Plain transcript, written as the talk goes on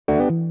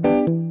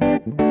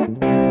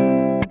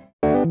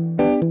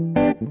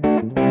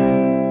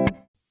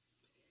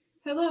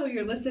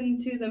You're listening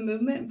to the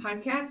Movement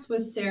Podcast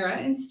with Sara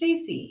and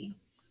Stacy.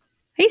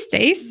 Hey,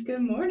 Stace.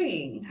 Good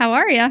morning. How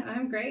are you?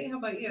 I'm great. How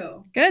about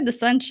you? Good. The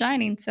sun's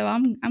shining, so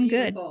I'm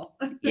Beautiful.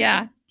 good.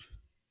 Yeah.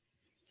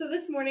 So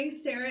this morning,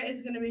 Sara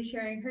is going to be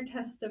sharing her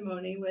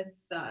testimony with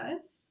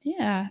us.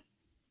 Yeah.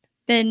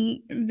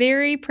 Been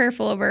very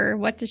prayerful over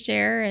what to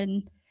share,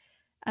 and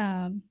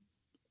a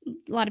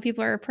lot of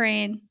people are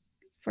praying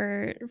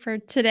for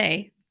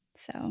today.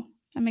 So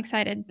I'm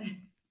excited.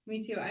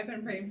 Me too. I've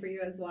been praying for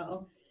you as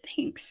well.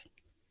 Thanks.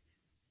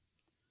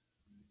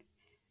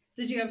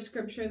 Did you have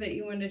scripture that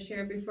you wanted to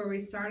share before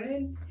we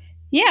started?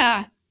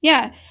 Yeah.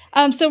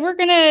 So we're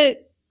gonna,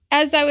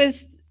 as I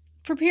was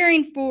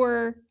preparing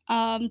for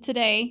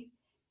today,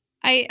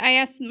 I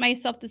asked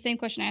myself the same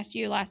question I asked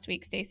you last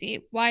week,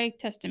 Stacy. Why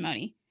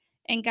testimony?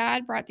 And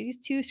God brought these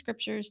two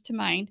scriptures to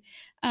mind.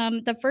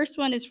 The first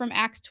one is from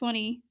Acts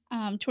 20,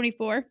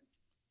 24.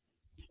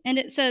 And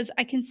it says,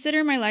 I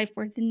consider my life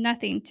worth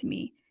nothing to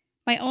me.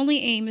 My only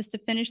aim is to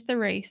finish the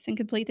race and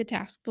complete the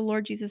task the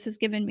Lord Jesus has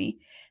given me,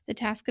 the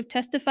task of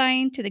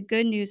testifying to the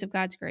good news of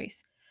God's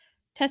grace.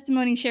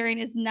 Testimony sharing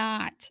is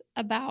not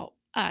about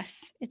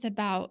us. It's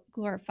about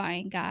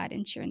glorifying God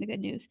and sharing the good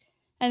news.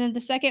 And then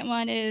the second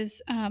one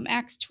is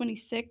Acts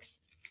 26.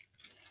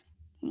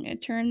 I'm going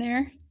to turn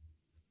there.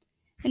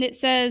 And it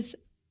says,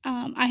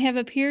 I have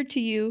appeared to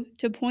you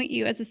to appoint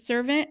you as a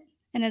servant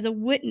and as a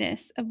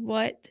witness of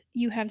what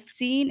you have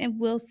seen and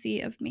will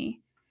see of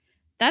me.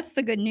 That's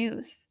the good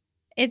news.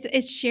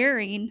 It's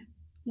sharing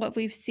what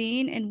we've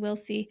seen and will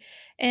see.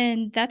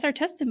 And that's our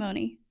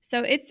testimony.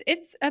 So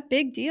it's a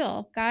big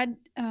deal. God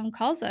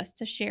calls us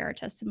to share our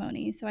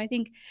testimony. So I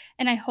think,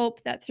 and I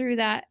hope that through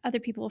that, other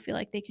people will feel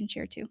like they can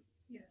share too.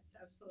 Yes,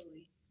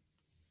 absolutely.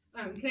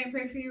 Can I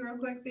pray for you real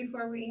quick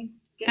before we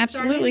get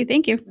Absolutely. started?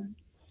 Thank you.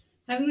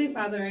 Heavenly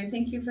Father, I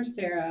thank you for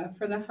Sara,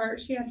 for the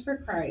heart she has for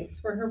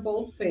Christ, for her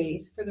bold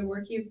faith, for the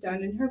work you've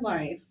done in her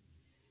life.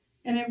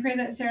 And I pray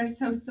that Sara's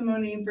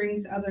testimony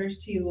brings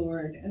others to you,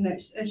 Lord, and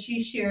that as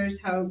she shares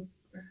how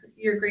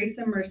your grace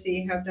and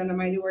mercy have done a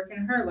mighty work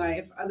in her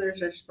life,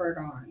 others are spurred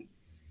on.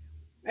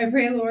 I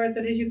pray, Lord,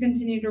 that as you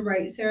continue to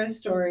write Sara's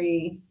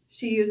story,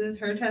 she uses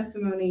her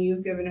testimony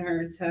you've given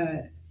her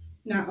to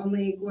not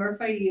only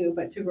glorify you,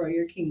 but to grow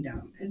your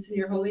kingdom. It's in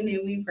your holy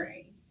name we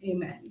pray.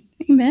 Amen.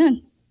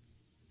 Amen.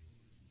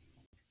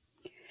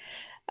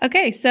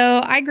 Okay,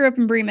 so I grew up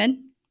in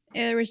Bremen.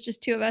 There was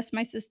just two of us,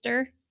 my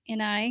sister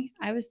and I.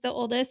 I was the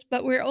oldest,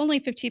 but we're only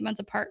 15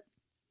 months apart.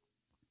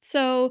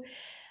 So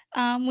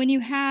when you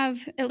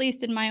have, at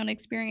least in my own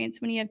experience,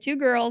 when you have two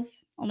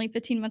girls only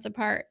 15 months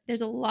apart,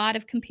 there's a lot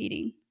of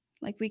competing.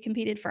 Like we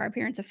competed for our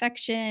parents'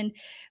 affection.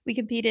 We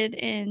competed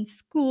in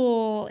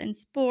school, in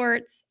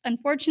sports.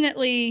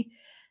 Unfortunately,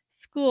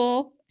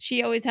 school,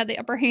 she always had the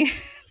upper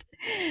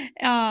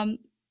hand.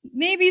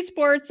 Maybe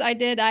sports I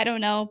did, I don't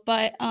know.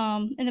 But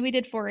and then we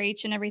did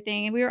 4-H and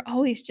everything. And we were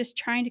always just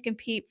trying to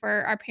compete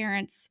for our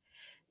parents'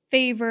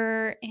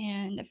 favor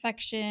and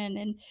affection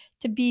and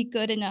to be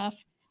good enough.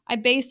 I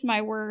based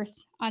my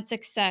worth on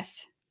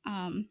success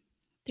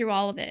through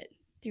all of it,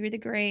 through the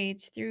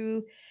grades,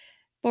 through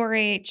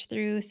 4-H,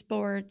 through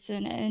sports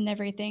and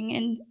everything.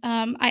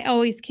 And I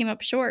always came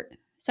up short.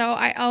 So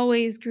I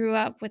always grew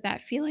up with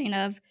that feeling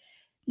of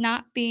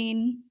not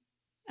being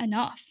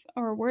enough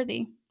or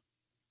worthy.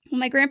 When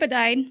my grandpa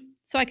died,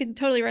 so I could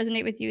totally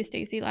resonate with you,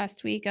 Stacy,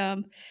 last week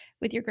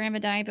with your grandpa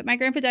dying. But my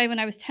grandpa died when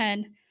I was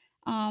 10.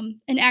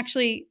 And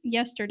actually,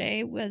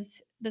 yesterday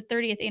was the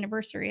 30th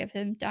anniversary of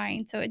him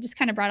dying. So it just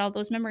kind of brought all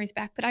those memories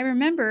back. But I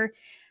remember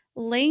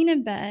laying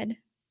in bed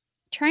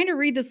trying to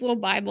read this little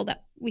Bible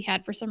that we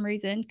had for some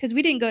reason because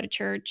we didn't go to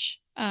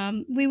church.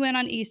 We went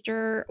on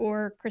Easter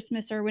or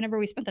Christmas or whenever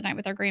we spent the night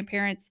with our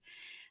grandparents.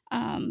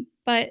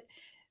 But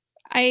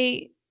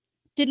I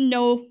didn't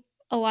know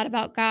a lot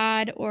about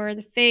God or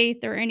the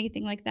faith or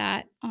anything like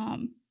that.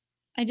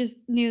 I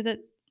just knew that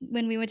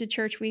when we went to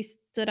church, we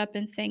stood up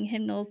and sang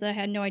hymnals that I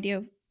had no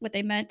idea what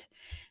they meant.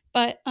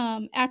 But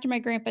after my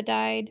grandpa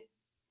died,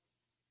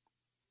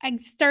 I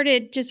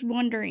started just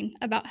wondering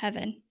about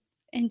heaven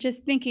and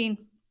just thinking,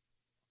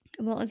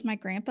 well, is my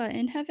grandpa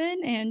in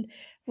heaven? And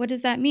what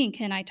does that mean?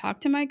 Can I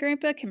talk to my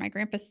grandpa? Can my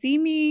grandpa see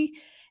me?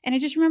 And I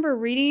just remember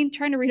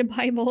trying to read a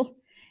Bible,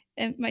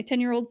 and my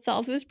 10-year-old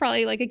self, it was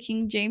probably like a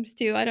King James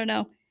too. I don't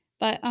know.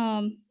 But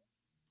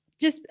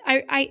just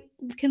I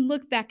can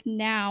look back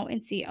now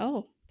and see,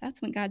 oh, that's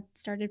when God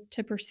started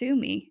to pursue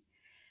me.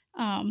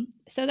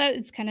 So that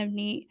is kind of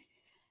neat.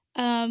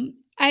 I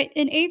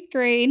in 8th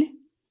grade,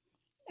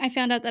 I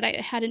found out that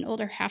I had an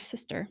older half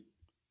sister,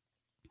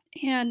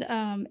 and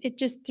it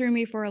just threw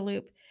me for a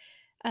loop.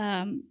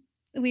 I'll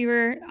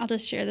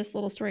just share this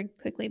little story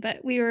quickly,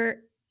 but we were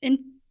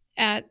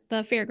at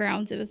the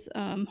fairgrounds. It was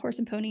horse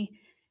and pony,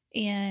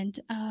 and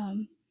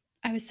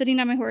I was sitting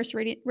on my horse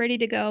ready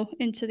to go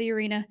into the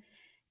arena.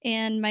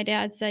 And my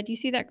dad said, "You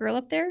see that girl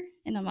up there?"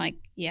 And I'm like,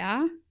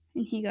 "Yeah."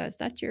 And he goes,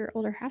 "That's your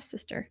older half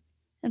sister."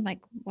 I'm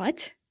like,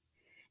 "What?"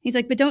 He's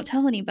like, "But don't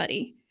tell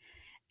anybody."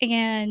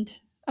 And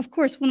of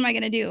course, what am I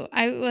going to do?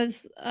 I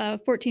was a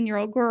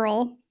 14-year-old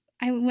girl.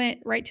 I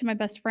went right to my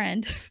best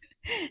friend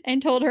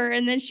and told her,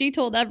 and then she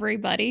told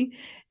everybody.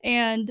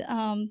 And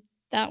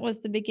that was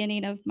the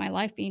beginning of my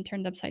life being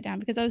turned upside down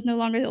because I was no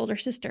longer the older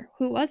sister.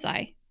 Who was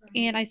I?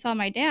 And I Right. saw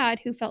my dad,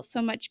 who felt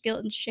so much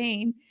guilt and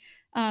shame,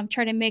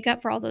 try to make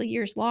up for all the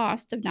years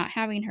lost of not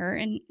having her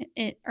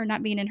or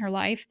not being in her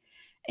life,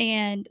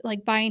 and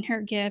like buying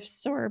her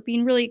gifts or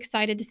being really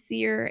excited to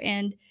see her.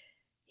 And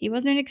he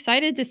wasn't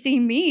excited to see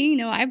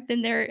me. I've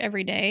been there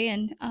every day,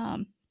 and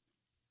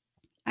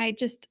I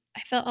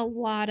felt a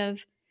lot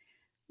of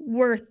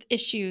worth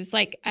issues.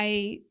 Like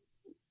I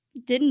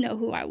didn't know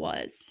who I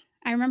was.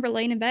 I remember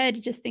laying in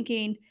bed just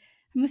thinking,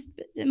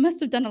 I must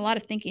have done a lot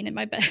of thinking in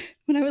my bed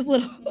when I was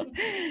little,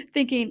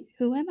 thinking,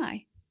 who am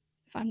I?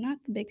 If I'm not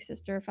the big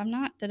sister, if I'm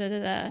not da da da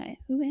da,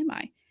 who am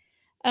I?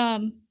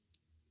 Um,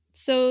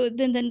 so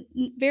then the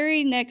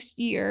very next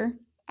year,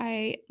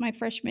 my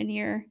freshman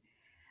year,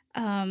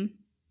 um,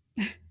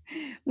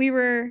 we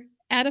were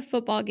at a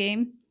football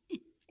game,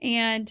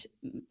 and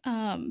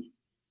um,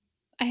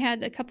 I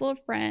had a couple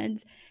of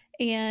friends,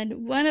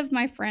 and one of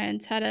my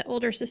friends had an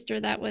older sister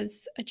that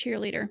was a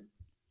cheerleader,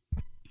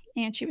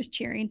 and she was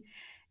cheering.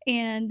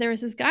 And there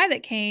was this guy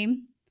that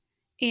came,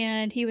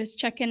 and he was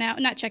checking out,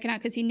 not checking out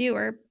because he knew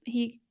her.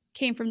 He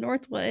came from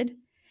Northwood,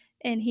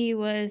 and he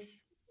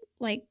was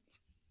like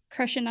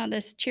crushing on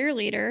this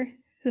cheerleader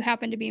who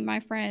happened to be my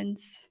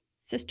friend's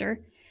sister.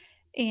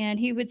 And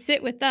he would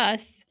sit with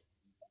us,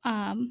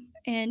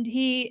 and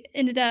he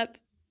ended up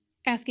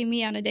asking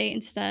me on a date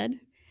instead.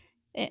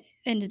 It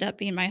ended up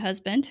being my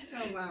husband.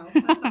 Oh, wow.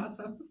 That's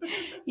awesome.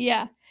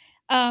 Yeah.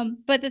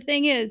 But the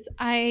thing is,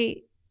 I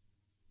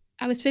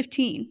was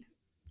 15,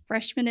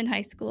 freshman in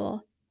high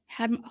school,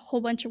 had a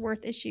whole bunch of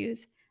worth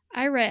issues.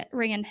 I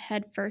ran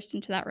headfirst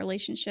into that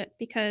relationship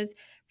because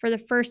for the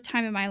first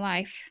time in my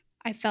life,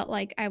 I felt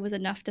like I was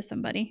enough to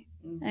somebody.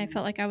 And I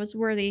felt Mhm. like I was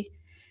worthy,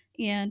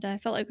 and I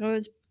felt like I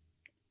was,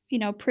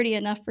 pretty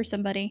enough for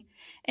somebody.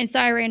 And so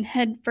I ran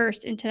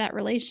headfirst into that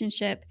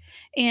relationship.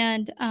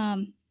 And,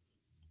 I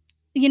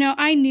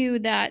knew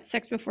that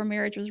sex before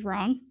marriage was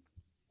wrong,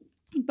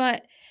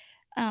 but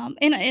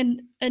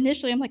and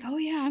initially I'm like, "Oh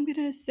yeah, I'm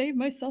gonna save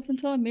myself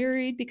until I'm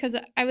married," because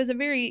I was a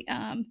very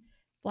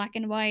black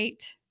and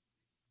white,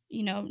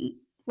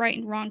 right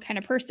and wrong kind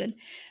of person.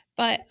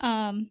 But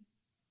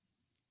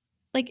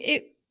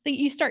like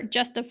you start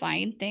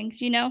justifying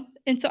things,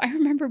 and so I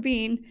remember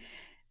being,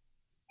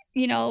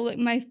 like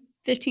my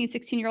 15,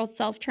 16-year-old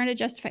self trying to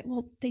justify,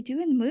 well, they do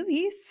in the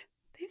movies.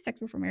 They have sex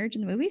before marriage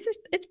in the movies.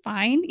 It's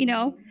fine,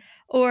 Mhm.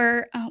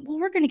 or well,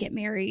 we're gonna get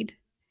married.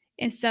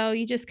 And so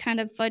you just kind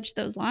of fudge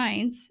those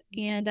lines.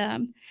 And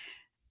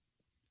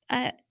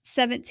at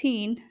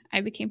 17,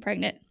 I became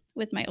pregnant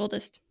with my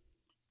oldest,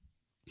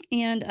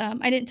 and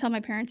I didn't tell my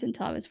parents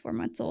until I was 4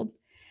 months old,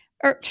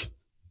 or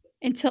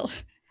until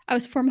I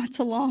was 4 months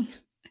along,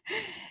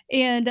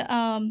 and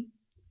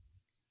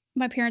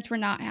my parents were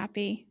not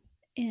happy,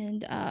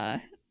 and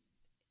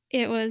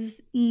it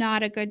was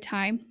not a good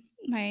time.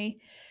 My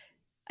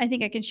I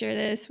think I can share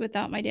this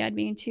without my dad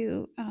being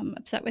too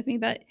upset with me,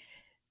 but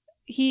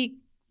he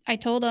I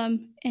told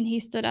him, and he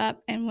stood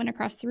up and went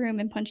across the room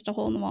and punched a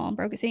hole in the wall and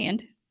broke his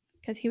hand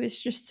because he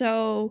was just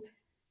so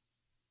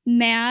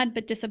mad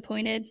but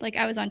disappointed. Like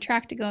I was on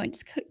track to go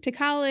to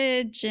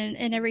college and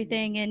Mhm.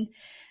 everything, and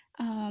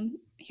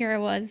here I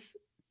was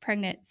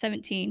pregnant,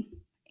 17,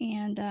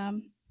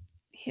 and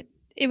it,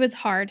 it was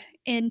hard.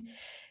 And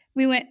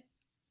we went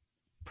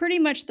pretty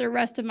much the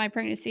rest of my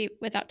pregnancy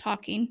without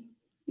talking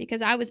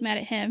because I was mad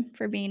at him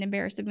for being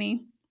embarrassed of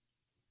me.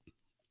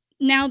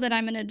 Now that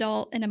I'm an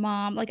adult and a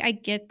mom, like I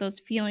get those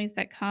feelings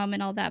that come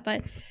and all that,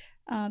 but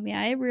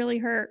yeah, it really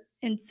hurt.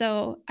 And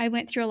so I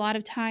went through a lot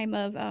of time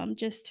of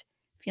just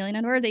feeling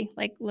unworthy.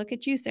 Like, look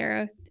at you,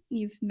 Sarah.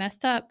 You've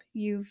messed up.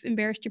 You've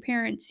embarrassed your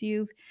parents.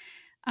 You've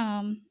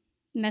um,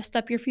 messed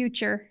up your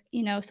future.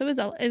 So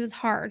it was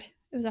hard.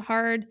 It was a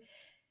hard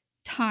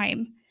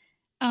time.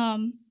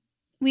 Um,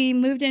 we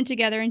moved in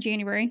together in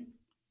January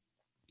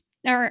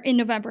or in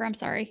November. I'm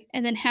sorry,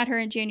 and then had her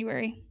in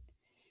January.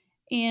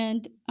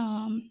 And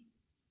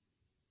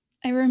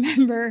I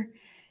remember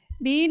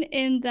being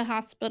in the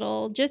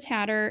hospital, just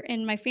had her,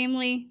 and my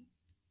family,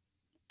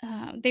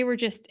 they were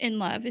just in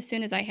love as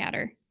soon as I had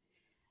her.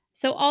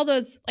 So all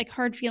those like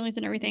hard feelings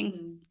and everything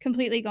Mhm.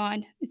 completely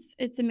gone.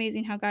 It's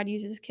amazing how God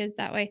uses kids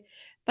that way.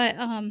 But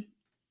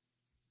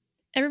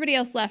everybody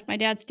else left. My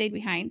dad stayed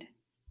behind,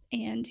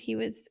 and he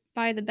was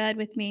by the bed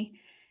with me.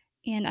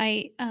 And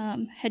I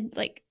had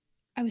like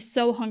I was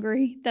so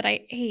hungry that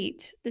I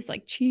ate this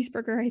like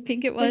cheeseburger, I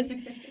think it was,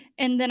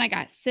 and then I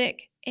got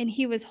sick, and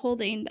he was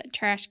holding the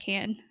trash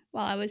can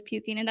while I was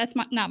puking, and that's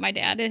not my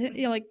dad.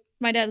 Like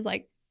my dad is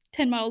like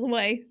 10 miles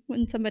away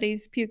when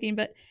somebody's puking,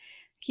 but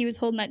he was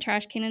holding that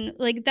trash can, and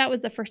like that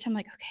was the first time,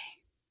 like,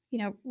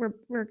 okay,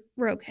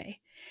 we're okay.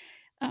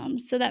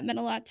 So that meant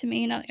a lot to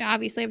me, and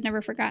obviously I've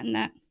never forgotten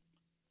that.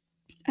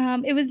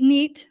 It was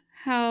neat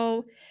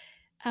how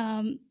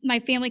my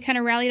family kind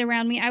of rallied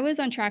around me. I was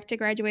on track to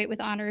graduate with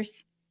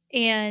honors,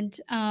 and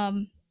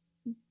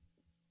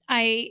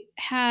I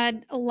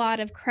had a lot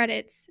of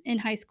credits in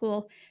high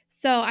school,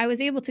 so I was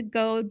able to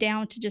go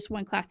down to just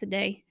one class a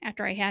day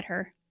after I had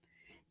her.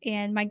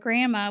 And my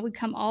grandma would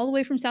come all the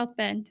way from South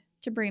Bend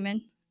to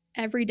Bremen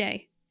every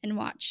day and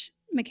watch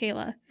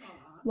Michaela Aw.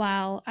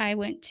 while I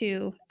went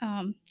to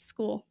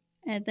school.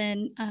 And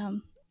then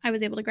I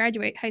was able to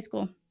graduate high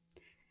school.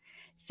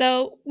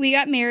 So we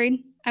got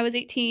married. I was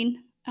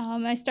 18.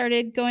 I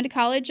started going to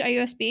college at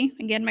USB.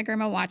 Again, my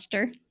grandma watched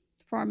her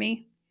for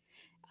me.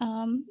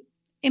 Um,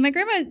 and my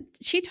grandma,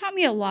 she taught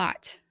me a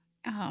lot.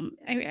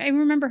 I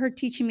remember her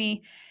teaching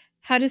me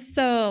how to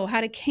sew,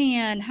 how to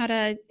can, how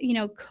to,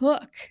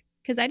 cook,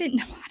 because I didn't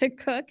know how to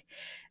cook,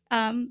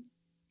 um,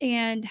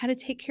 and how to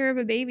take care of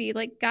a baby.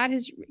 Like God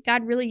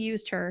really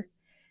used her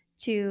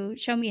to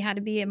show me how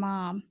to be a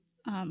mom.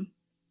 Um,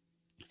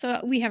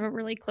 so we have a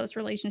really close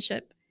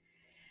relationship.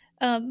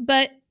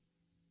 But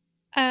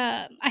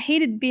I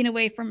hated being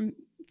away from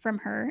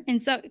her, and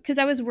so because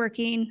I was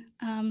working,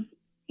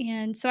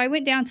 and so I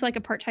went down to like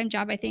a part time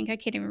job. I think I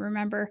can't even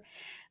remember,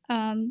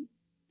 um,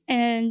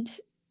 and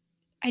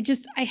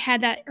I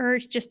had that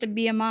urge just to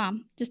be a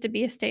mom, just to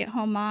be a stay at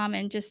home mom,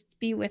 and just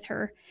be with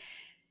her.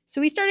 So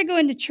we started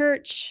going to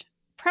church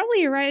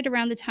probably right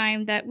around the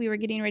time that we were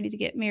getting ready to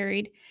get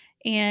married,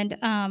 and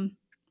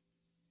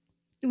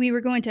we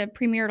were going to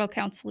premarital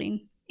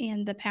counseling,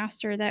 and the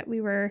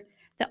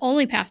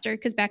only pastor,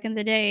 because back in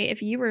the day,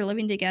 if you were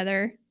living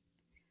together,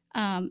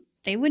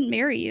 they wouldn't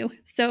marry you.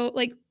 So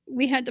like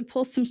we had to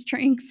pull some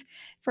strings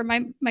for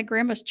my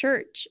grandma's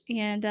church,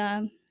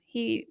 and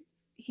he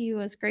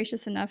was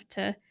gracious enough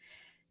to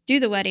do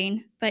the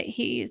wedding, but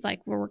he's like,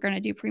 well, we're going to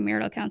do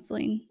premarital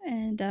counseling,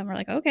 and we're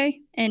like,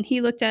 okay. And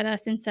he looked at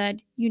us and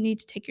said, you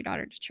need to take your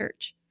daughter to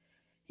church.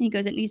 And he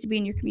goes, it needs to be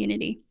in your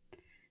community.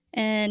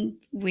 And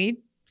we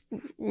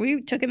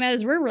took him at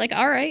his word. We're like,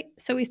 all right.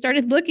 So we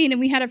started looking, and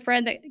we had a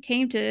friend that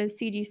came to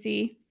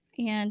CGC,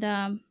 and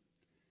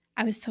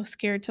I was so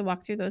scared to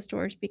walk through those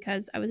doors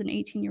because I was an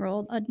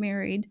 18-year-old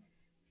unmarried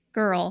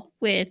girl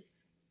with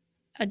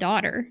a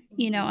daughter,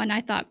 and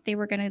I thought they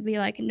were going to be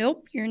like,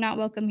 nope, you're not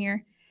welcome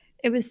here.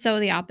 It was so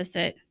the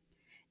opposite.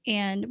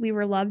 And we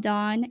were loved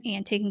on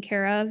and taken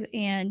care of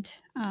and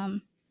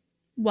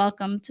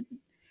welcomed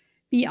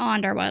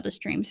beyond our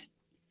wildest dreams.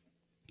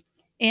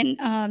 And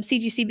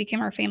CGC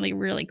became our family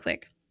really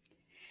quick.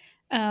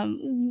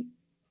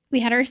 We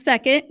had our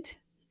second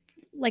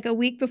like a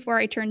week before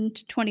I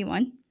turned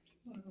 21.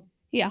 Wow.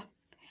 Yeah.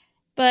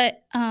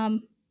 But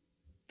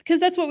because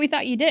that's what we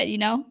thought you did,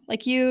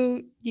 like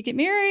you get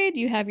married,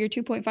 you have your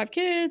 2.5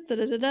 kids, da,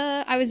 da, da,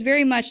 da. I was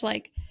very much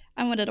like,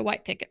 I wanted a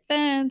white picket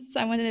fence,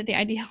 I wanted the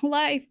ideal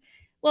life.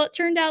 Well, it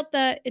turned out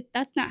that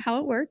that's not how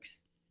it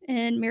works,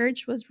 and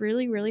marriage was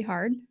really, really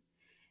hard.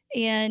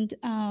 And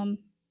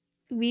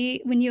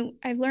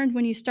I've learned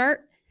when you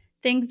start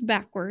things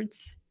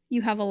backwards,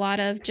 you have a lot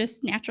of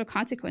just natural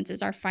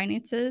consequences. Our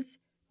finances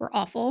were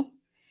awful.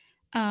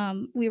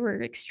 We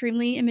were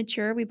extremely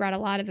immature. We brought a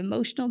lot of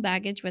emotional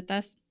baggage with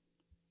us.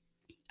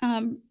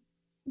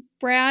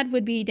 Brad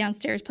would be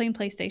downstairs playing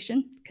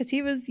PlayStation because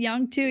he was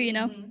young too,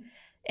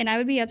 and I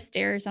would be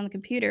upstairs on the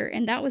computer.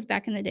 And that was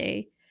back in the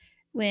day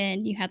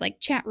when you had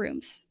like chat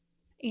rooms.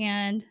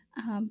 And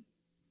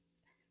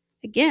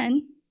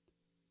again,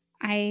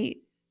 I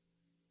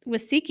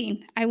was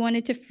seeking. I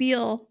wanted to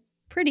feel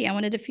pretty. I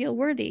wanted to feel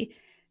worthy.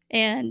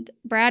 And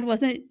Brad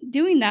wasn't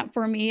doing that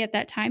for me at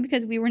that time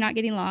because we were not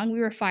getting along. We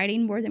were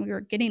fighting more than we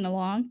were getting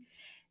along.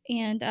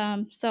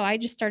 And so I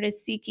just started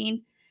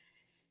seeking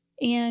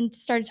and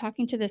started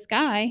talking to this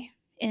guy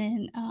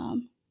in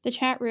the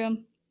chat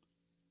room.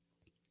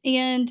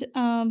 And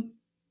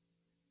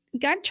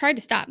God tried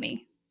to stop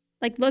me.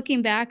 Like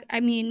looking back, I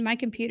mean, my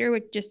computer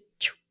would just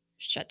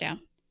shut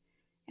down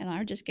and I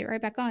would just get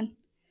right back on.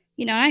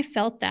 And I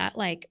felt that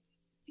like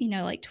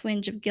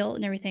twinge of guilt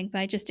and everything, but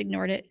I just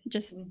ignored it,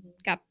 just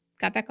got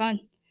back on.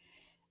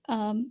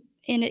 And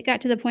it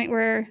got to the point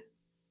where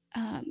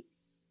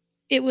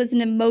it was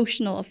an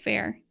emotional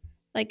affair.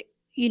 Like,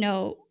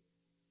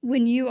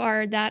 when you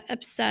are that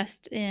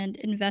obsessed and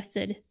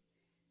invested,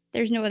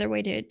 there's no other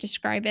way to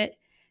describe it.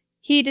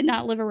 He did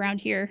not live around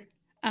here,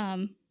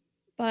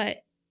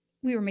 but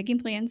we were making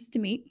plans to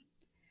meet.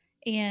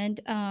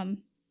 And,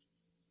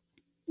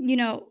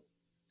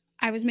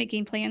 I was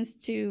making plans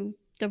to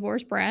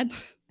divorce Brad.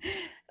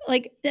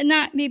 Like,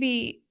 not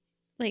maybe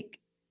like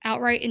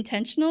outright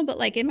intentional, but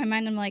like in my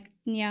mind, I'm like,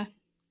 yeah,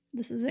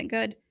 this isn't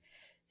good.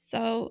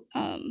 So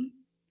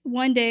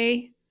one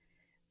day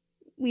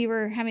we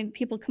were having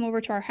people come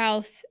over to our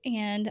house,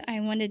 and I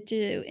wanted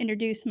to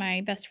introduce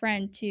my best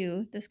friend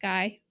to this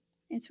guy.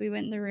 And so we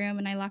went in the room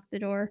and I locked the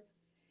door.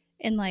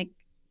 And like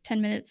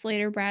 10 minutes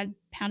later, Brad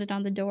pounded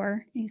on the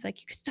door and he's like,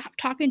 you could stop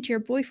talking to your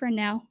boyfriend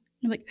now.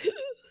 And I'm like,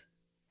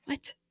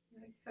 what?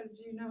 How did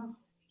you know?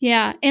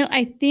 Yeah. And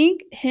I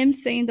think him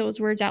saying those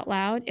words out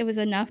loud, it was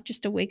enough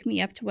just to wake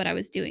me up to what I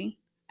was doing.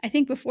 I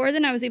think before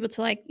then I was able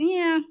to like,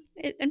 yeah,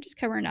 I'm just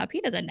covering up. He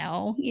doesn't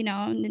know,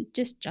 and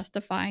just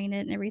justifying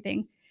it and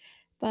everything.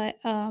 But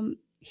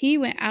he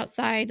went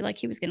outside like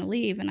he was going to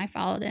leave, and I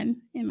followed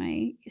him in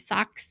my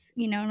socks,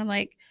 and I'm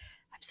like,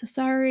 I'm so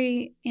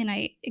sorry. And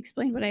I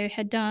explained what I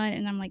had done,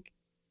 and I'm like,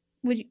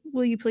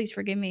 will you please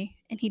forgive me?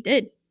 And he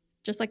did,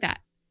 just like that.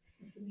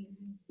 That's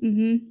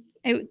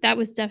amazing. That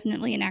was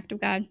definitely an act of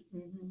God,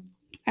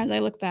 as I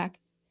look back.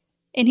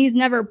 And he's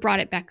never brought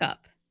it back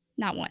up,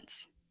 not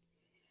once.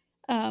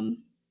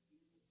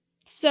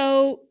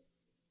 So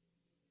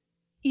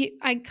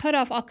I cut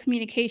off all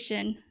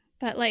communication,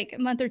 but like a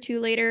month or two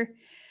later,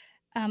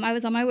 I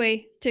was on my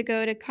way to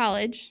go to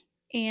college,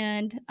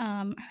 and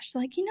I was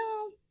like,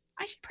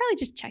 I should probably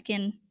just check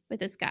in with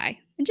this guy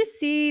and just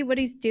see what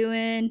he's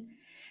doing,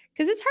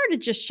 because it's hard to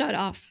just shut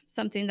off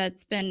something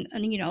that's been,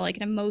 like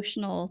an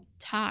emotional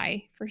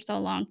tie for so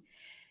long.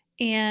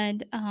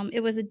 And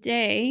it was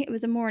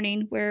a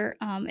morning where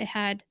it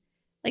had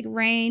like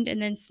rained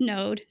and then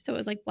snowed, so it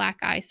was like black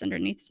ice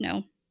underneath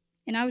snow.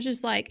 And I was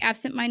just like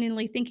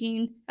absentmindedly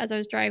thinking as I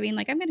was driving,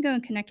 like, I'm gonna go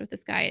and connect with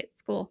this guy at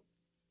school.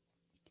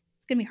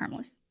 It's gonna be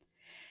harmless.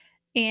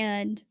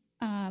 And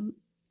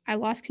I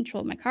lost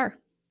control of my car,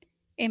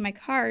 and my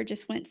car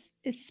just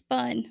it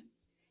spun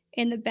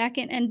in the back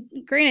end. And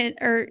granted,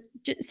 or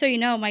just so you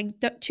know, my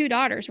two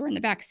daughters were in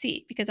the back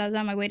seat because I was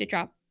on my way to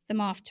drop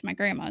them off to my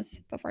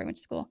grandma's before I went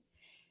to school.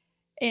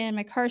 And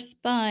my car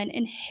spun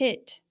and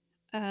hit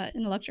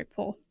an electric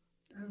pole.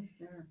 Oh,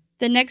 Sarah.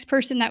 The next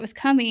person that was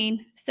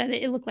coming said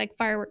that it looked like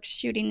fireworks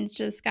shooting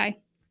into the sky.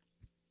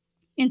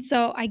 And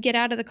so I get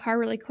out of the car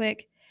really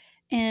quick,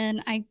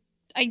 and I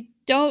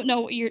don't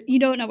know what you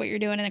don't know what you're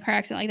doing in a car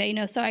accident like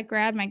that, So I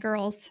grabbed my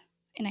girls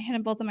and I had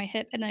them both on my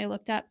hip, and I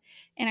looked up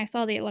and I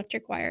saw the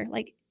electric wire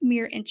like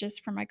mere inches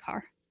from my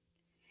car.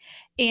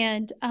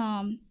 And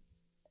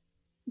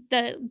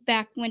the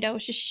back window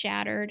was just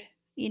shattered,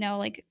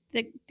 like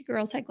the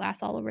girls had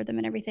glass all over them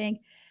and everything.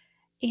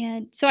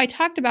 And so I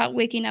talked about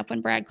waking up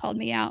when Brad called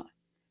me out,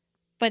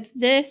 but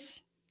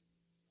this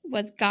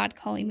was God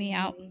calling me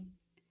out.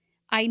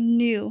 I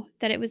knew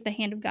that it was the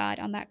hand of God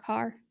on that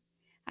car.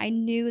 I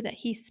knew that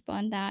he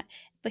spun that,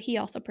 but he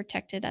also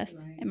protected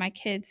us and my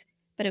kids.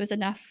 But it was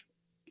enough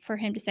for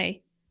him to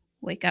say,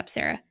 wake up,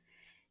 Sarah.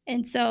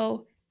 And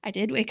so I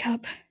did wake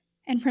up.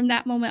 And from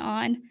that moment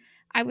on,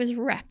 I was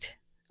wrecked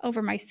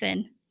over my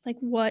sin. Like,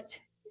 what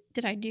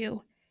did I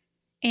do?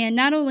 And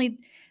not only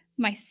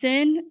my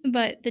sin,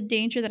 but the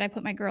danger that I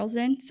put my girls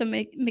in. So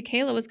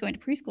Michaela was going to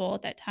preschool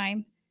at that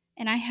time,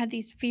 and I had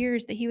these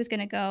fears that he was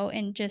going to go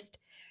and just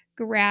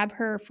grab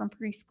her from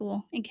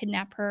preschool and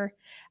kidnap her.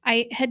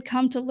 I had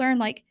come to learn,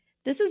 like,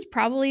 this is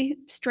probably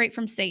straight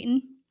from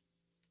Satan.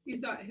 You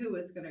thought who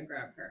was going to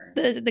grab her?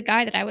 The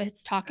guy that I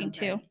was talking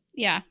to.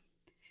 Yeah.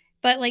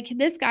 But like,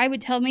 this guy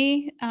would tell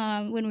me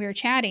when we were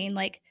chatting,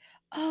 like,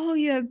 oh,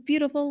 you have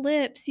beautiful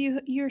lips.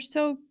 You're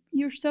so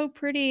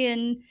pretty.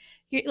 And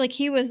like,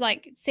 he was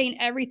like saying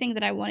everything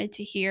that I wanted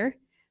to hear.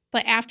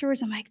 But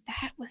afterwards, I'm like,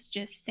 that was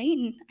just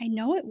Satan. I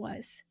know it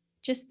was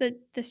just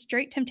the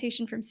straight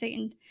temptation from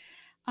Satan.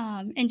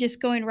 And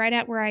just going right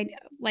at where I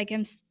like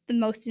am the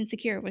most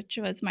insecure, which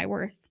was my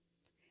worth.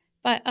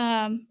 But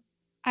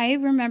I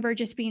remember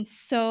just being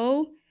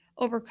so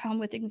overcome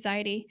with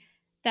anxiety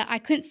that I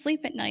couldn't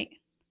sleep at night.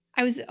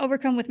 I was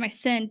overcome with my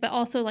sin, but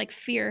also like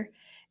fear.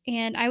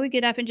 And I would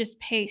get up and just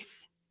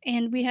pace.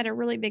 And we had a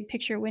really big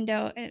picture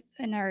window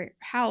in our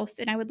house,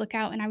 and I would look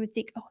out and I would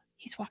think, oh,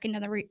 he's walking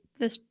down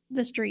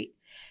the street.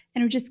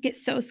 And I would just get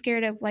so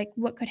scared of like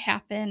what could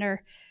happen,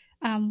 or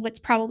what's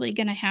probably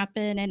going to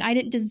happen. And I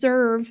didn't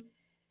deserve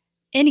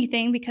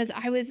anything because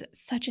I was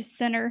such a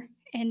sinner,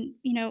 and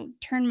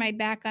turned my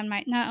back on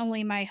my not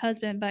only my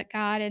husband but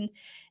God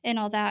and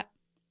all that.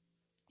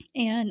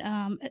 And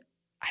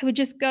I would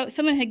just go.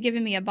 Someone had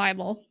given me a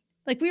Bible.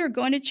 Like, we were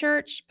going to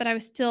church, but I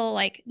was still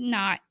like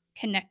not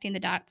connecting the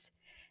dots.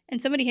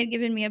 And somebody had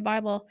given me a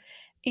Bible,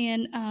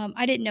 and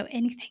I didn't know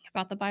anything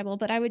about the Bible,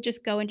 but I would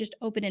just go and just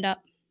open it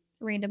up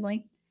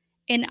randomly.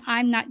 And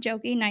I'm not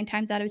joking. 9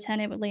 times out of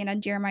 10, it would land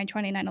on Jeremiah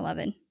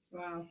 29:11.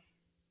 Wow.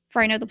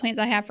 For I know the plans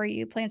I have for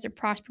you, plans to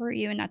prosper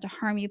you and not to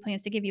harm you,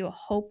 plans to give you a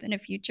hope and a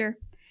future.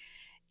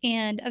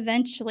 And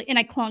eventually, and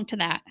I clung to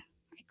that.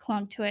 I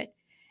clung to it.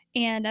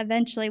 And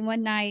eventually,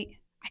 one night,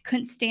 I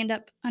couldn't stand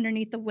up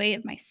underneath the weight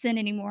of my sin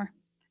anymore.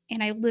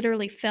 And I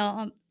literally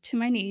fell to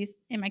my knees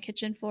in my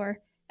kitchen floor.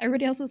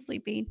 Everybody else was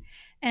sleeping.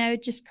 And I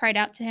just cried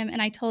out to him,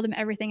 and I told him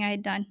everything I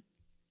had done.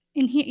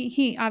 And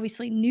he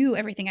obviously knew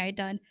everything I had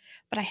done,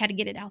 but I had to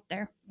get it out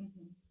there.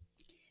 Mm-hmm.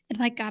 And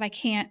like, God, I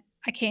can't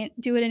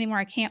do it anymore.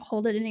 I can't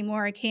hold it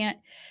anymore. I can't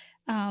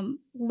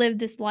live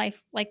this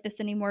life like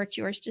this anymore. It's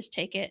yours. Just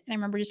take it. And I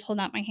remember just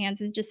holding out my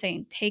hands and just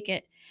saying, take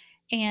it.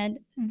 And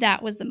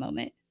that was the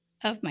moment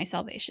of my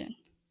salvation.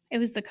 It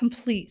was the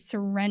complete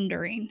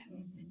surrendering.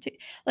 Mm-hmm.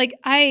 Like,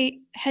 I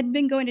had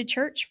been going to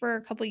church for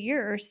a couple of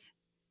years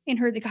and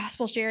heard the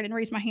gospel shared and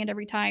raised my hand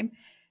every time.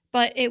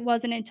 But it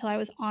wasn't until I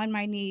was on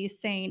my knees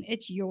saying,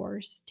 it's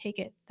yours, take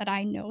it, that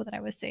I know that I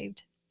was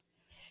saved.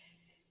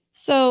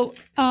 So,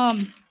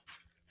 Brad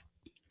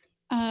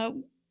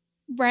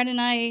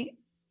and I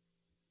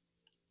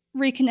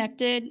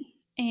reconnected,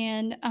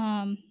 and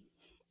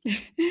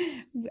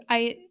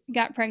I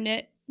got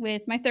pregnant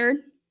with my third,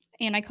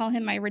 and I call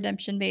him my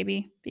redemption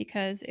baby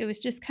because it was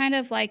just kind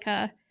of like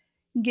a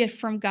gift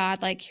from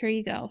God. Like, here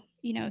you go.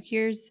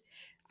 Here's,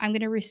 I'm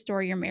going to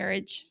restore your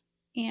marriage.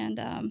 And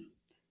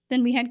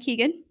then we had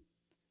Keegan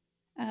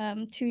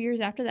 2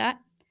 years after that.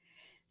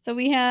 So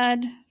we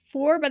had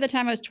four by the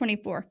time I was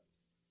 24.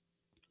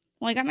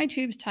 Well, I got my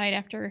tubes tied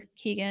after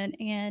Keegan,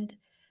 and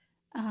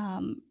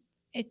um,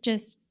 it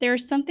just,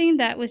 there's something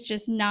that was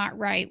just not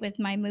right with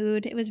my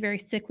mood. It was very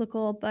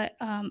cyclical, but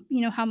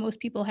you know how most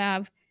people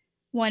have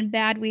one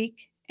bad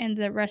week and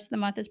the rest of the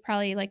month is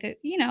probably like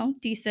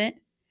decent.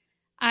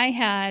 I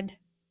had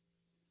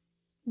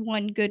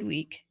one good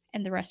week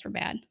and the rest were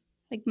bad.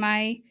 Like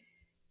my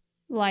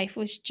life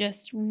was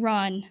just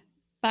run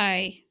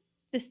by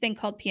this thing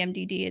called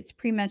PMDD. It's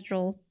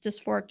premenstrual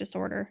dysphoric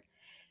disorder,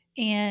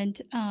 and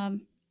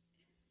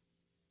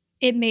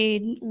it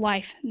made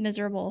life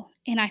miserable.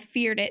 And I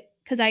feared it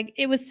because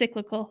it was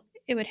cyclical.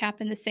 It would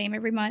happen the same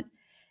every month,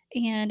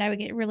 and I would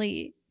get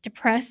really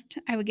depressed.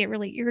 I would get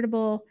really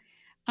irritable.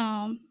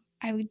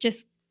 I would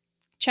just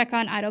check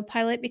on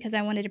autopilot because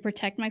I wanted to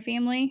protect my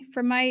family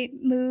from my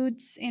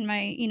moods and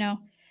my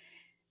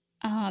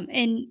um,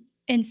 and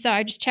and so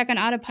I just check on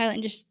autopilot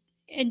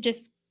and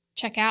just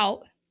check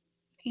out.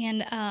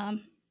 And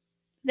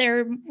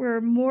there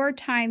were more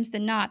times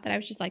than not that I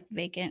was just like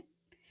vacant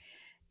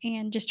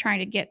and just trying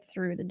to get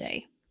through the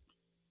day.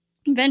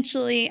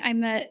 Eventually, I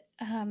met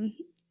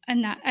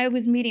I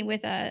was meeting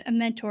with a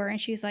mentor, and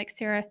she's like,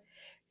 Sarah,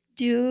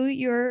 do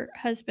your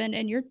husband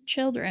and your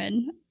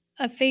children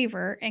a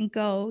favor and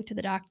go to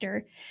the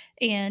doctor.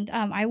 And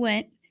I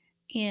went,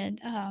 and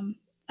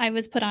I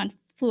was put on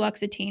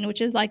fluoxetine,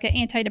 which is like an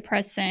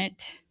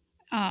antidepressant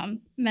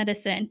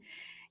medicine,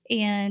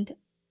 and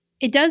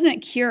it doesn't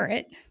cure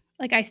it.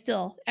 Like I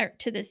still,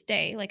 to this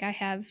day, like I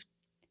have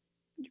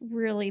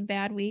really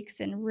bad weeks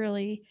and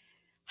really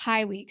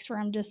high weeks where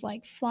I'm just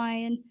like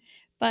flying.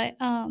 But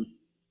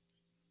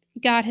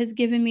God has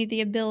given me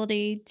the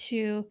ability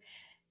to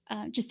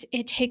just,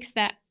 it takes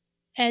that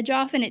edge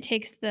off, and it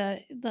takes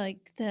the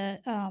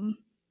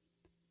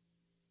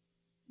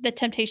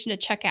temptation to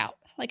check out.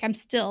 Like I'm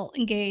still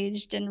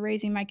engaged and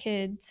raising my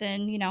kids,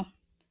 and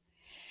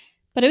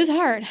but it was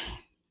hard.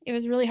 It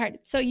was really hard.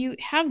 So you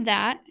have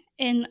that,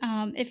 and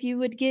if you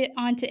would get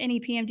onto any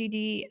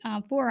PMDD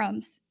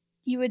forums,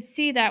 you would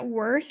see that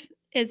worth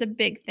is a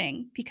big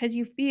thing because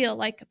you feel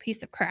like a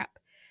piece of crap.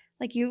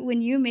 Like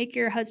when you make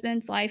your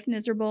husband's life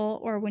miserable,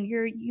 or when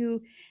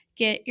you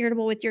get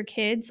irritable with your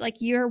kids,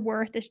 like your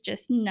worth is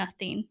just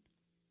nothing.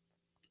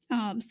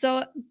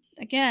 So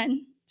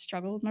again,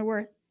 struggle with my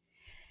worth.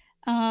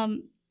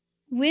 Um,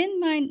 when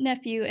my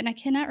nephew, and I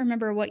cannot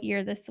remember what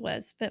year this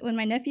was, but when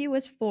my nephew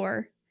was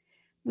 4,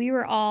 we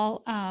were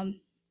all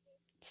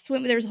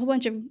swim. There was a whole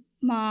bunch of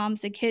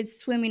moms and kids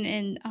swimming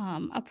in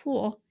a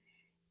pool,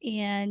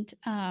 and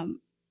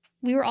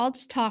we were all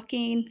just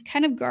talking,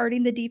 kind of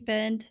guarding the deep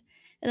end.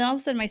 And then all of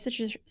a sudden, my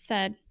sister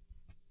said,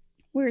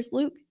 "Where's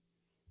Luke?"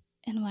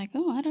 And I'm like,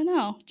 "Oh, I don't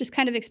know." Just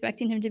kind of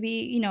expecting him to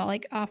be,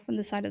 like off on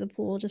the side of the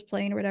pool, just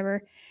playing or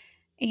whatever.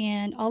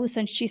 And all of a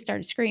sudden, she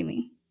started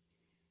screaming.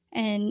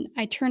 And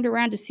I turned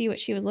around to see what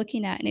she was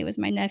looking at, and it was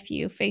my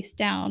nephew face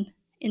down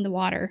in the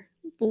water,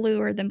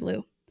 bluer than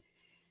blue.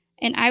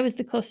 And I was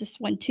the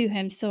closest one to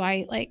him, so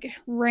I like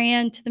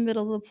ran to the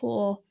middle of the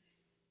pool,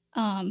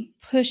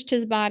 pushed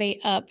his body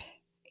up,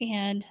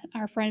 and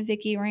our friend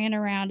Vicky ran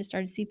around and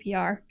started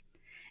CPR.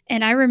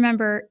 And I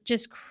remember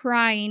just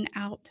crying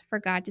out for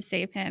God to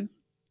save him,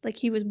 like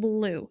he was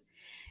blue.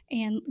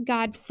 And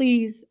God,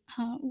 please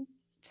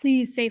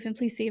save him,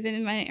 please save him.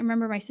 And I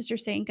remember my sister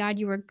saying, God,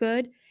 you are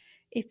good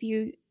if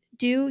you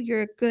do,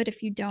 you're good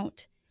if you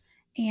don't.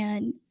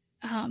 And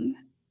um,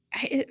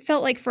 it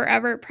felt like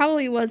forever. It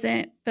probably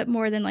wasn't, but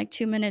more than like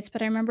 2 minutes.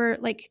 But I remember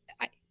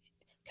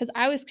because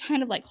I was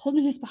kind of like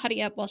holding his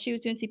body up while she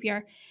was doing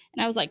CPR,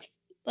 and I was like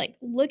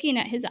looking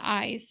at his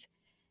eyes,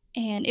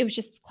 and it was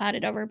just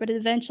clouded over. But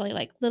eventually,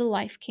 like little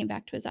life came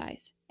back to his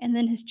eyes, and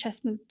then his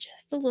chest moved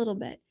just a little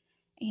bit,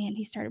 and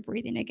he started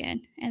breathing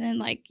again, and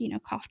then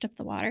coughed up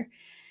the water.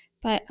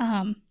 But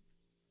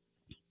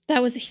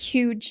that was a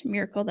huge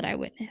miracle that I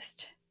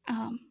witnessed.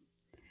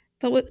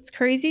 But what's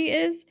crazy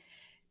is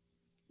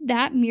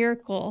that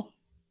miracle,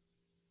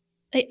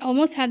 it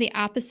almost had the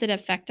opposite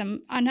effect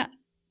on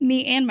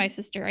me and my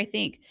sister, I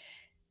think,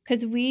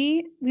 because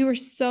we were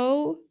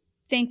so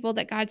thankful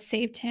that God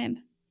saved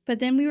him, but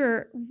then we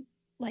were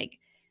like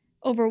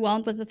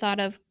overwhelmed with the thought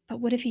of, but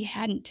what if he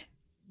hadn't?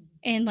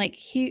 And like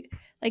he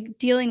like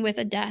dealing with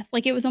a death,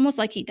 like it was almost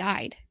like he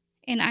died.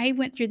 And I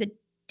went through the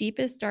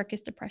deepest,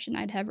 darkest depression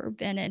I'd ever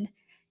been in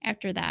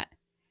after that.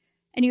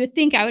 And you would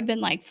think I would have been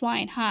like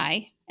flying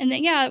high. And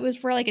then, yeah, it was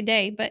for like a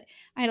day, but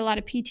I had a lot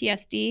of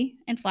PTSD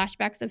and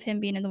flashbacks of him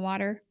being in the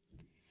water.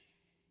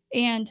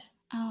 And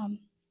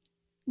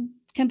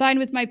combined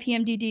with my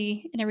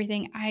PMDD and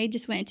everything, I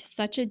just went into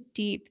such a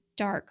deep,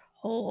 dark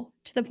hole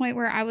to the point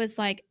where I was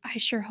like, I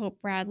sure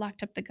hope Brad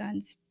locked up the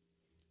guns.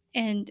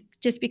 And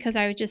just because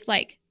I was just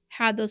like,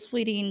 had those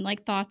fleeting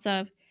like thoughts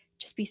of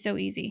just be so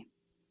easy.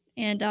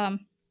 And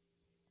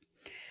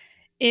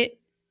it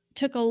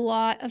took a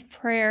lot of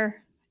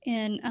prayer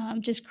and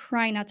just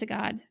crying out to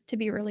God to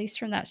be released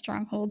from that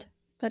stronghold.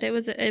 But it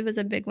was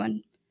a big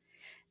one.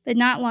 But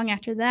not long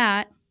after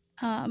that,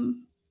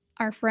 um,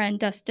 our friend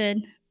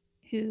Dustin,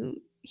 who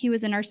he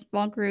was in our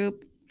small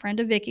group, friend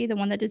of Vicky, the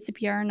one that did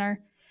CPR on our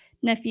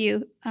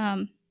nephew,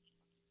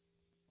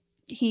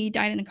 he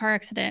died in a car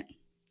accident.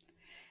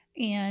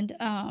 And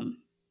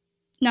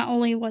not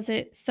only was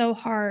it so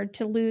hard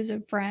to lose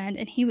a friend,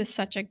 and he was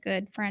such a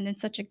good friend and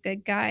such a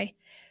good guy,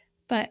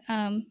 but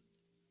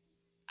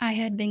I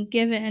had been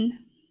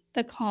given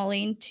the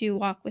calling to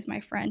walk with my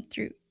friend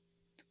through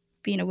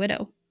being a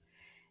widow.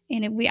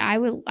 And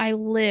I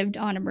lived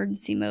on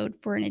emergency mode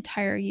for an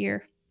entire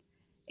year.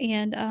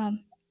 And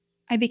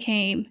I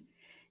became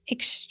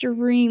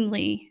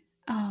extremely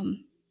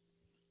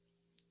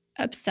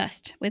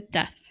obsessed with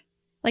death.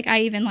 Like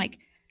I even like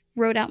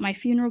wrote out my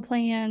funeral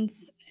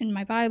plans in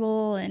my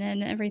Bible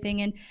and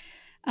everything. And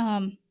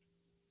um,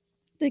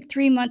 like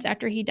 3 months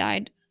after he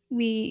died,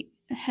 we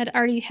had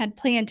already had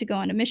planned to go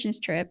on a missions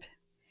trip.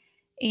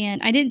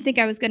 And I didn't think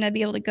I was going to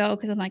be able to go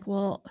because I'm like,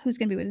 well, who's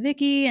going to be with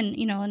Vicky? And,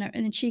 and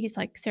then she's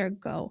like, Sarah,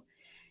 go.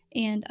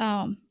 And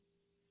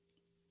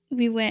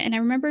we went, and I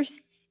remember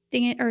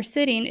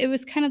sitting. It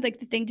was kind of like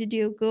the thing to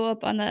do, go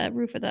up on the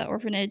roof of the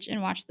orphanage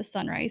and watch the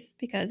sunrise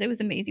because it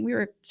was amazing. We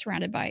were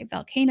surrounded by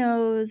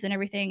volcanoes and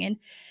everything. And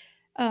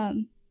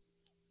um,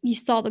 you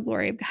saw the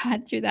glory of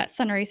God through that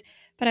sunrise.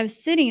 But I was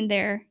sitting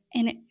there,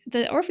 and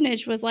the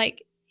orphanage was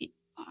like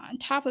on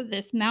top of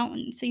this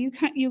mountain. So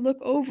you look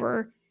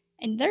over,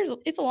 and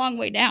it's a long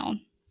way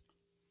down.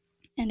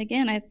 And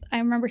again, I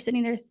remember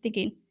sitting there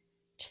thinking,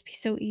 just be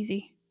so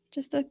easy,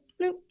 just a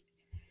bloop,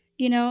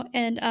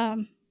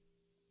 And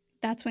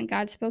that's when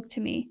God spoke to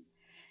me,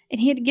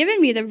 and He had given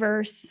me the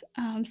verse,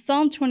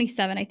 Psalm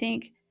 27, I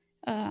think,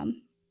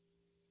 um,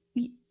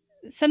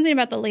 something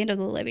about the land of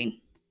the living.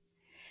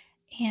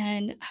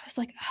 And I was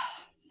like,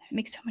 oh, that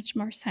makes so much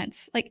more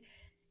sense. Like,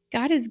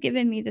 God has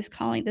given me this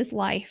calling, this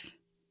life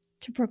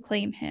to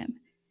proclaim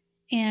Him.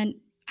 And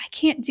I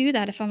can't do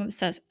that if I'm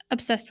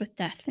obsessed with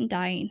death and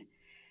dying.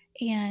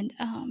 And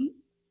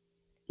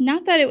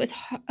not that it was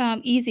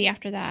easy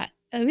after that.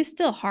 It was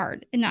still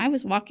hard. And I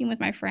was walking with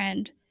my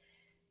friend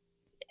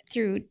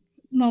through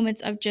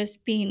moments of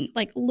just being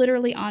like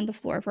literally on the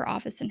floor of her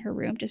office in her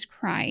room, just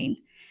crying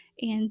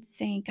and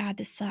saying, God,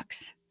 this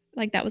sucks.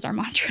 Like that was our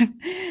mantra.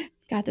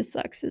 God, this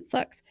sucks. It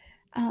sucks.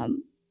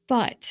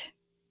 But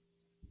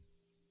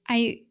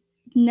I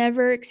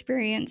never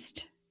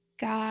experienced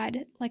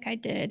God like I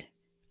did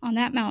on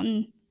that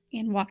mountain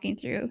and walking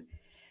through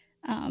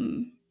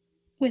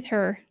with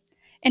her.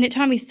 And it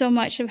taught me so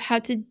much of how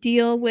to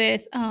deal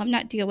with,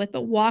 not deal with,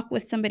 but walk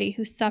with somebody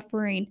who's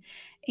suffering,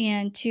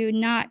 and to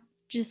not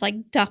just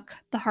like duck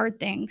the hard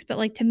things, but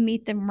like to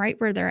meet them right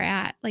where they're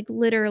at, like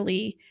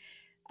literally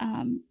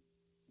um,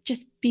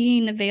 just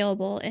being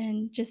available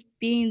and just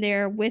being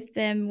there with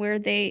them where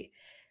they,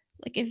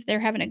 like if they're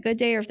having a good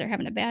day or if they're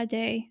having a bad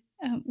day.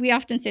 We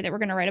often say that we're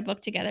going to write a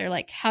book together,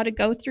 like how to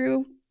go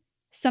through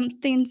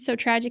something so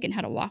tragic and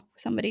how to walk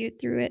somebody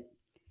through it,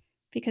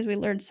 because we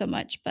learned so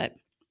much. But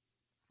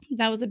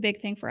that was a big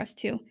thing for us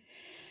too.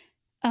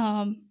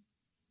 Um,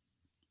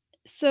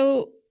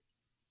 so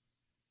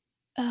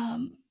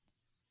um,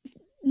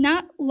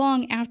 not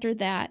long after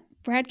that,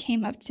 Brad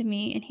came up to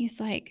me and he's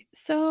like,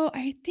 "So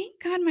I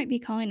think God might be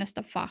calling us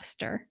to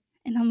foster."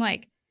 And I'm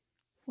like,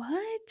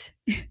 "What?"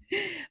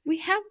 We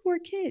have 4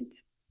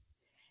 kids.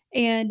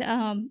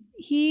 And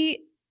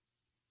he,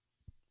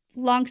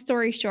 long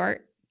story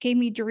short, gave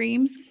me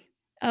dreams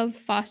of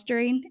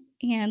fostering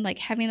and like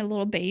having a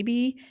little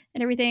baby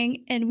and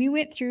everything. And we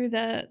went through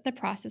the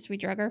process. We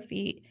drug our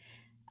feet.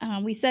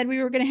 We said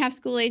we were going to have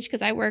school age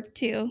because I worked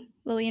too.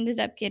 Well, we ended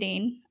up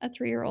getting a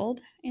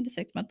 3-year-old and a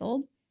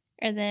 6-month-old.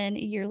 And then a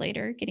year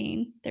later,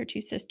 getting their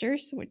 2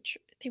 sisters, which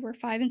they were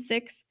 5 and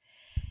 6.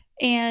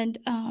 And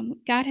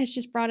God has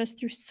just brought us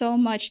through so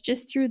much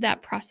just through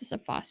that process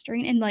of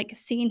fostering and like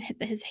seeing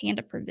his hand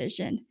of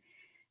provision,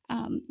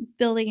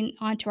 building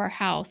onto our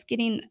house,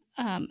 getting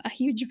a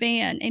huge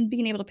van and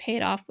being able to pay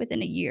it off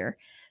within a year.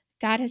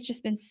 God has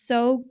just been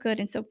so good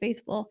and so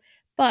faithful.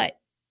 But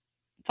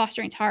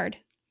fostering's hard.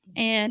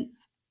 And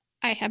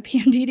I have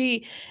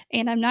PMDD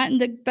and I'm not in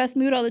the best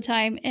mood all the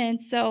time. And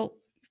so,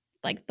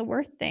 like the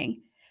worth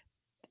thing,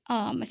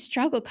 I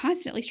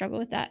constantly struggle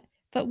with that.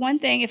 But one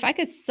thing, if I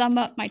could sum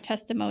up my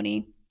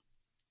testimony,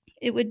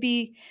 it would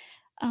be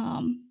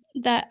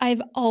that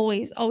I've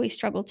always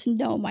struggled to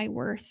know my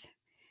worth.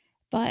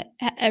 But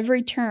at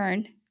every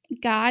turn,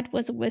 God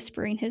was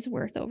whispering his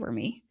worth over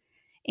me.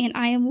 And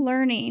I am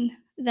learning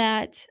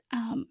that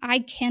I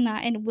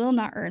cannot and will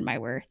not earn my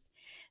worth,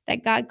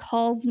 that God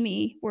calls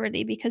me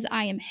worthy because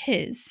I am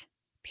his,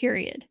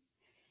 period.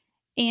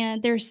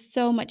 And there's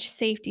so much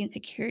safety and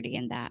security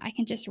in that. I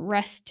can just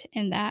rest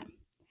in that.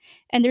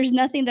 And there's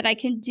nothing that I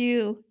can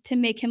do to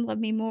make him love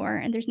me more.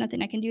 And there's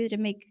nothing I can do to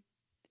make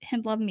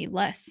him love me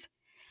less.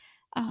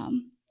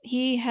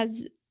 He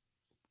has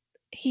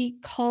he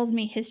calls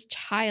me his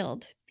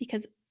child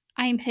because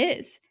I'm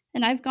his.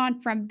 And I've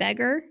gone from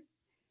beggar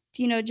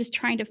to, just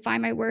trying to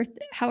find my worth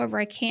however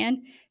I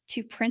can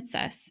to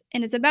princess.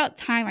 And it's about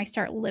time I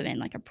start living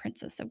like a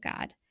princess of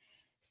God.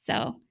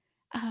 So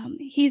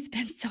he's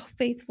been so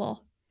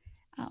faithful.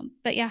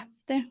 But yeah,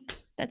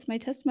 that's my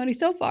testimony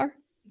so far.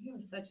 You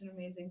have such an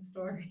amazing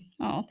story.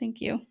 Oh,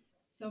 thank you.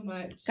 So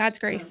much. God's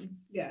grace.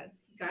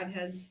 Yes, God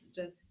has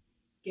just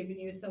given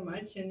you so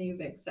much, and you've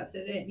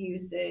accepted it and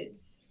used it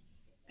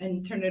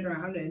and turned it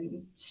around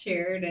and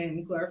shared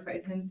and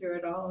glorified Him through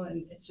it all.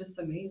 And it's just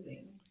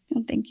amazing.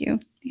 Oh, thank you.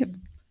 Yep.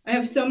 I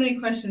have so many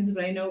questions,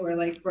 but I know we're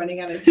like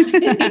running out of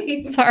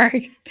time.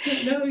 Sorry.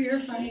 No, you're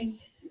fine.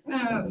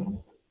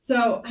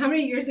 So how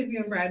many years have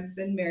you and Brad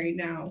been married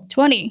now?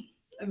 20.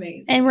 It's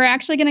amazing. And we're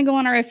actually going to go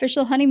on our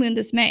official honeymoon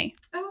this May.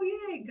 Oh,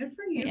 yay. Good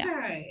for you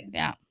guys.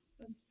 Yeah.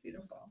 That's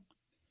beautiful.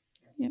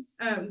 Yep.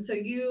 So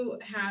you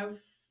have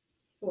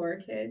 4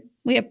 kids.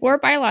 We have 4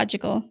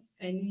 biological.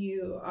 And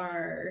you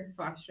are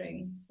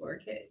fostering 4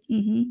 kids.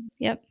 Mm-hmm.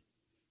 Yep.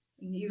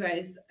 And you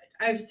guys,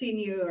 I've seen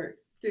you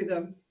through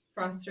the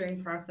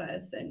fostering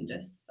process, and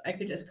I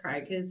could just cry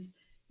because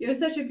you have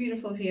such a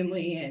beautiful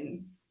family,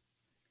 and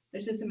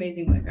it's just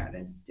amazing what God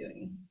is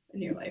doing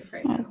in your life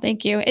right now.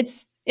 Thank you.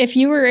 It's if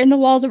you were in the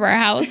walls of our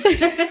house.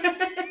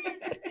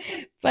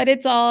 But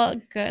it's all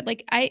good.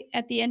 Like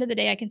at the end of the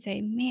day, I can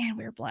say, man,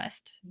 we're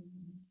blessed.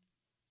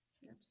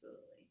 Absolutely.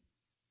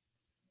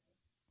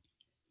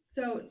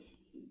 So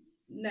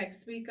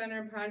next week on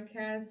our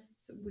podcast,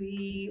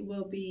 we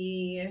will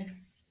be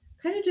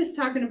kind of just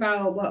talking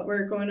about what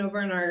we're going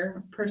over in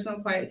our personal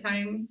quiet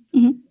time.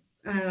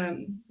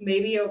 Mm-hmm.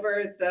 Maybe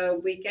over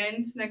the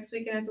weekend, next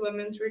weekend at the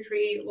women's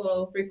retreat,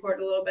 we'll record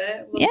a little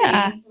bit. We'll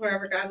see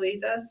wherever God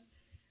leads us.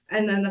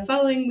 And then the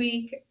following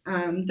week,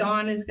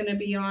 Dawn is going to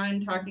be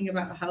on talking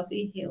about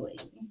healthy healing.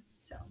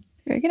 So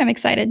very good. I'm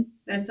excited.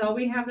 That's all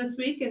we have this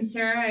week. And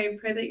Sarah, I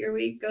pray that your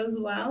week goes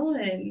well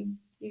and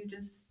you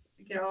just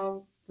get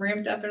all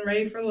ramped up and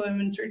ready for the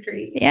women's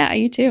retreat. Yeah,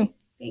 you too.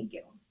 Thank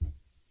you.